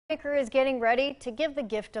Lawmaker is getting ready to give the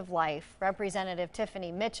gift of life. Representative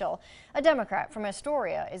Tiffiny Mitchell, a Democrat from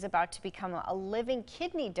Astoria, is about to become a living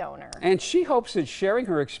kidney donor. And she hopes that sharing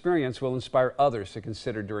her experience will inspire others to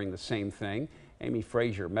consider doing the same thing. Amy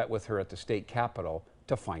Frazier met with her at the state capitol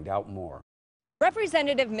to find out more.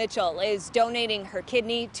 Representative Mitchell is donating her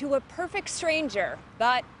kidney to a perfect stranger,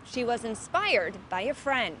 but she was inspired by a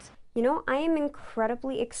friend. You know, I am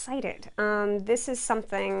incredibly excited. This is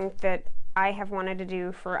something that I have wanted to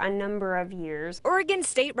do for a number of years. Oregon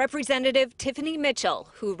State Representative Tiffiny Mitchell,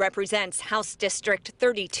 who represents House District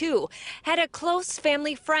 32, had a close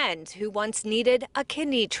family friend who once needed a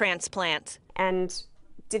kidney transplant. And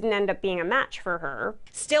didn't end up being a match for her.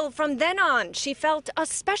 Still, from then on, she felt a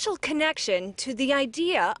special connection to the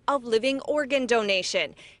idea of living organ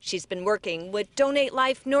donation. She's been working with Donate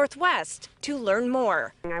Life Northwest to learn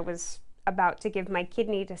more. I was about to give my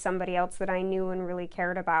kidney to somebody else that I knew and really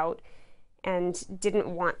cared about, and didn't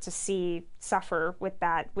want to see suffer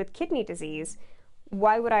with kidney disease.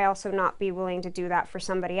 Why would I also not be willing to do that for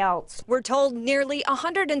somebody else? We're told nearly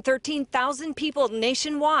 113,000 people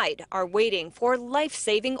nationwide are waiting for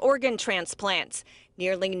life-saving organ transplants.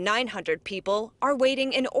 Nearly 900 people are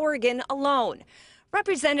waiting in Oregon alone.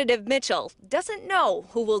 Representative Mitchell doesn't know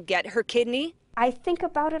who will get her kidney. I think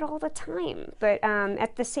about it all the time, but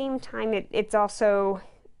at the same time, it's also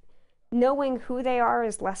knowing who they are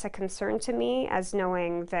is less a concern to me as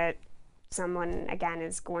knowing that someone, again,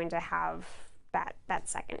 is going to have that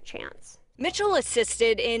second chance. Mitchell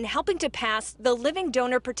assisted in helping to pass the Living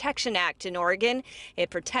Donor Protection Act in Oregon. It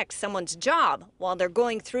protects someone's job while they're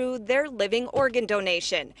going through their living organ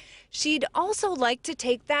donation. She'd also like to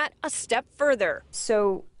take that a step further.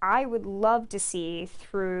 So I would love to see,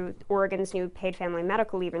 through Oregon's new Paid Family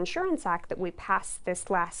Medical Leave Insurance Act that we passed this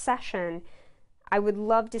last session, I would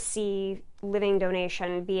love to see living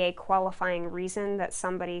donation be a qualifying reason that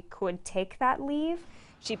somebody could take that leave.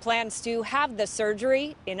 She plans to have the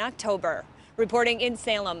surgery in October. Reporting in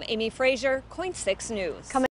Salem, Amy Frazier, KOIN 6 News.